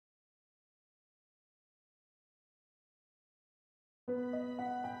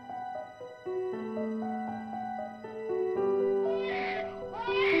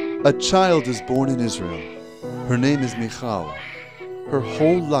A child is born in Israel. Her name is Michal. Her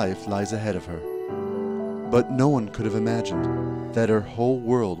whole life lies ahead of her. But no one could have imagined that her whole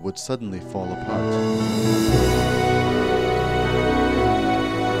world would suddenly fall apart.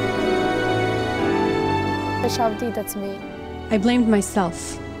 I blamed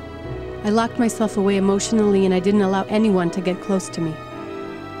myself. I locked myself away emotionally and I didn't allow anyone to get close to me.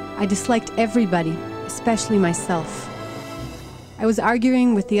 I disliked everybody, especially myself. I was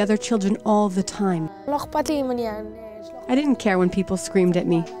arguing with the other children all the time. I didn't care when people screamed at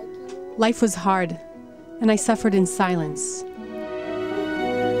me. Life was hard, and I suffered in silence.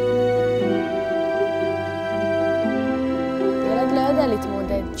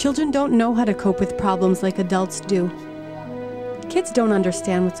 Children don't know how to cope with problems like adults do. Kids don't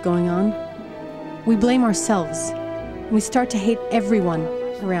understand what's going on. We blame ourselves, and we start to hate everyone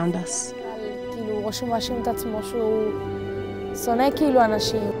around us.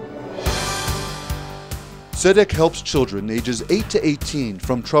 Tzedek helps children ages 8 to 18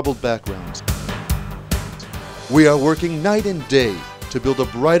 from troubled backgrounds. We are working night and day to build a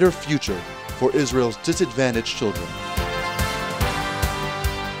brighter future for Israel's disadvantaged children.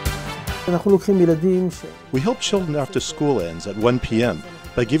 We help children after school ends at 1 p.m.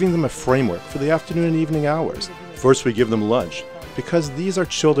 by giving them a framework for the afternoon and evening hours. First, we give them lunch, because these are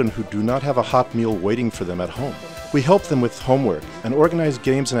children who do not have a hot meal waiting for them at home. We help them with homework and organize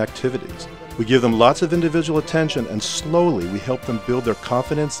games and activities. We give them lots of individual attention, and slowly we help them build their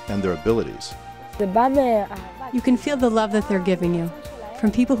confidence and their abilities. You can feel the love that they're giving you,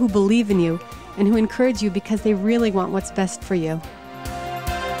 from people who believe in you and who encourage you because they really want what's best for you.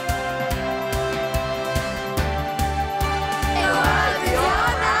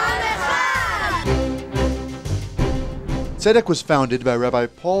 Tzedek was founded by Rabbi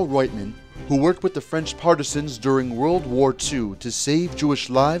Paul Roitman, who worked with the French partisans during World War II to save Jewish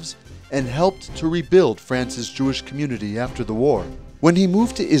lives and helped to rebuild France's Jewish community after the war. When he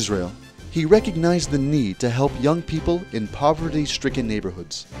moved to Israel, he recognized the need to help young people in poverty-stricken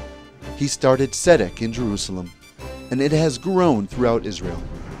neighborhoods. He started Tzedek in Jerusalem, and it has grown throughout Israel.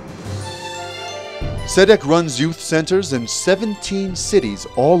 Tzedek runs youth centers in 17 cities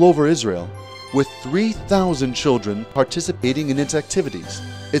all over Israel, with 3,000 children participating in its activities.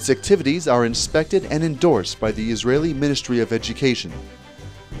 Its activities are inspected and endorsed by the Israeli Ministry of Education.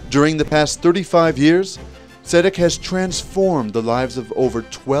 During the past 35 years, Tzedek has transformed the lives of over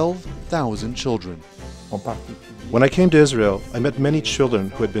 12,000 children. When I came to Israel, I met many children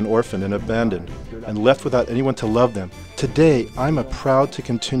who had been orphaned and abandoned and left without anyone to love them. Today, I'm proud to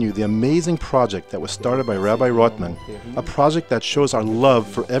continue the amazing project that was started by Rabbi Roitman, a project that shows our love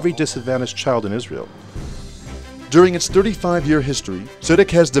for every disadvantaged child in Israel. During its 35-year history,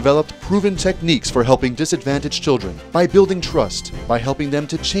 Tzedek has developed proven techniques for helping disadvantaged children by building trust, by helping them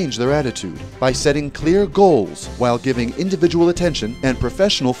to change their attitude, by setting clear goals while giving individual attention and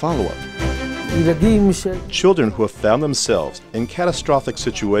professional follow-up. Children who have found themselves in catastrophic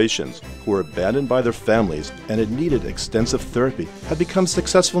situations, who were abandoned by their families and had needed extensive therapy, have become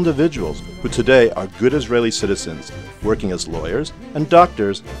successful individuals who today are good Israeli citizens, working as lawyers and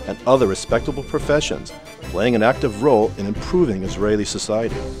doctors and other respectable professions, playing an active role in improving Israeli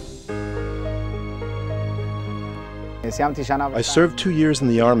society. I served 2 years in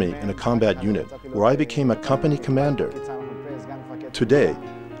the army in a combat unit, where I became a company commander. Today,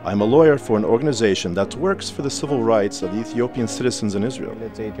 I'm a lawyer for an organization that works for the civil rights of Ethiopian citizens in Israel.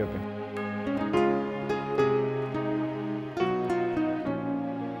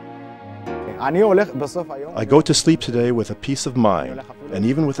 I go to sleep today with a peace of mind, and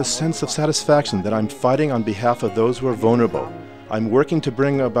even with a sense of satisfaction that I'm fighting on behalf of those who are vulnerable. I'm working to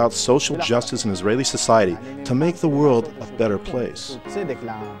bring about social justice in Israeli society to make the world a better place.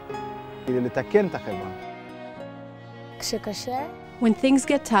 When things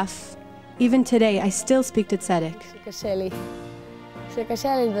get tough, even today, I still speak to Tzedek.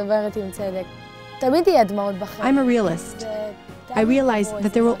 I'm a realist. I realize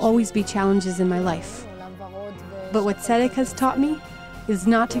that there will always be challenges in my life. But what Tzedek has taught me is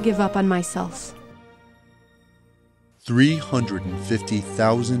not to give up on myself.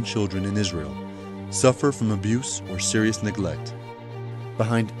 350,000 children in Israel suffer from abuse or serious neglect.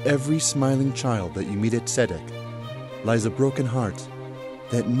 Behind every smiling child that you meet at Tzedek lies a broken heart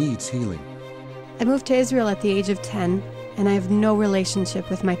that needs healing. I moved to Israel at the age of 10, and I have no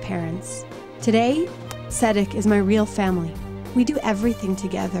relationship with my parents. Today, Tzedek is my real family. We do everything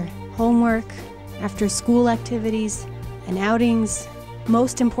together: homework, after-school activities, and outings.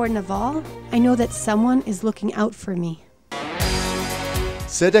 Most important of all, I know that someone is looking out for me.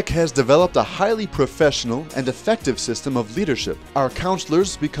 Tzedek has developed a highly professional and effective system of leadership. Our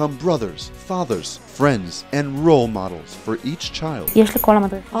counselors become brothers, fathers, friends, and role models for each child.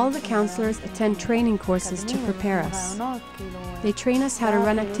 All the counselors attend training courses to prepare us. They train us how to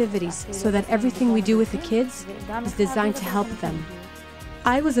run activities so that everything we do with the kids is designed to help them.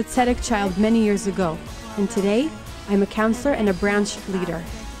 I was a Tzedek child many years ago, and today I'm a counselor and a branch leader.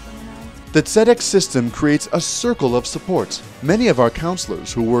 The Tzedek system creates a circle of support. Many of our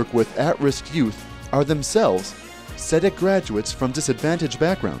counselors who work with at-risk youth are themselves Tzedek graduates from disadvantaged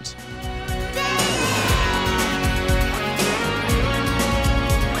backgrounds.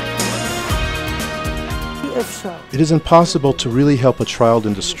 It is impossible to really help a child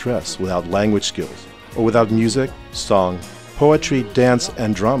in distress without language skills, or without music, song, poetry, dance,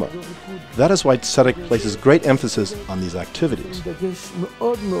 and drama. That is why Tzedek places great emphasis on these activities.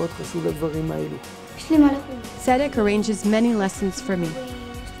 Tzedek arranges many lessons for me.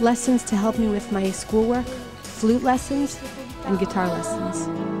 Lessons to help me with my schoolwork, flute lessons, and guitar lessons.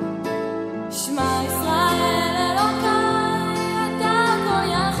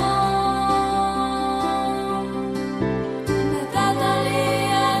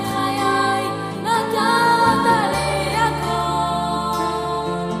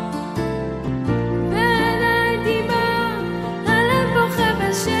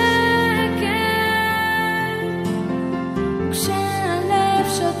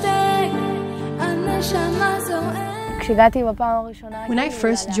 When I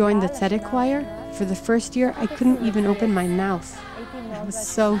first joined the Tzedek choir, for the first year I couldn't even open my mouth. I was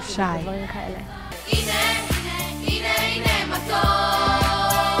so shy.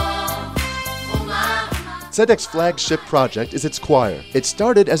 Tzedek's flagship project is its choir. It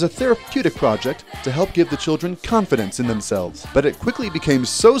started as a therapeutic project to help give the children confidence in themselves. But it quickly became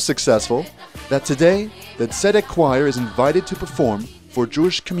so successful that today the Tzedek choir is invited to perform for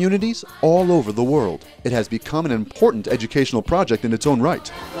Jewish communities all over the world. It has become an important educational project in its own right.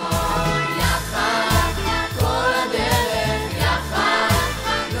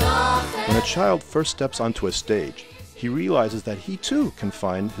 When a child first steps onto a stage, he realizes that he too can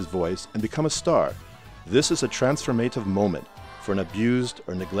find his voice and become a star. This is a transformative moment for an abused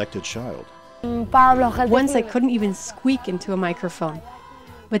or neglected child. Once I couldn't even squeak into a microphone.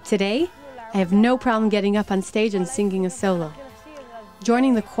 But today, I have no problem getting up on stage and singing a solo.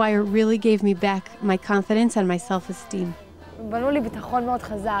 Joining the choir really gave me back my confidence and my self-esteem.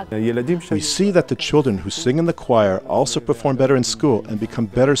 We see that the children who sing in the choir also perform better in school and become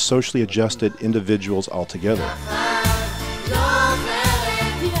better socially adjusted individuals altogether.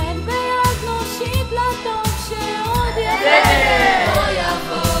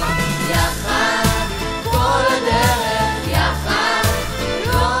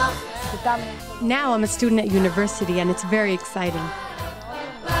 Now I'm a student at university and it's very exciting.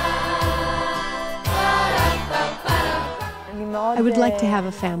 I would like to have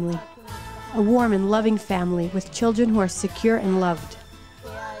a family, a warm and loving family with children who are secure and loved.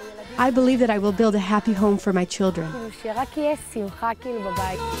 I believe that I will build a happy home for my children.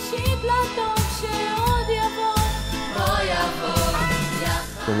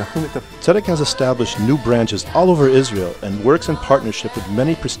 Tzedek has established new branches all over Israel and works in partnership with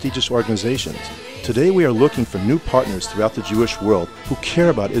many prestigious organizations. Today we are looking for new partners throughout the Jewish world who care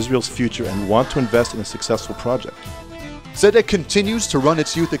about Israel's future and want to invest in a successful project. Tzedek continues to run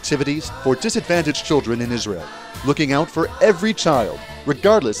its youth activities for disadvantaged children in Israel, looking out for every child,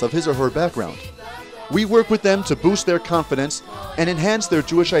 regardless of his or her background. We work with them to boost their confidence and enhance their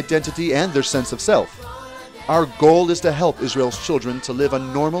Jewish identity and their sense of self. Our goal is to help Israel's children to live a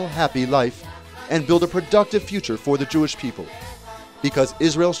normal, happy life and build a productive future for the Jewish people, because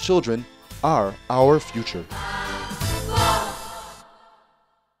Israel's children are our future.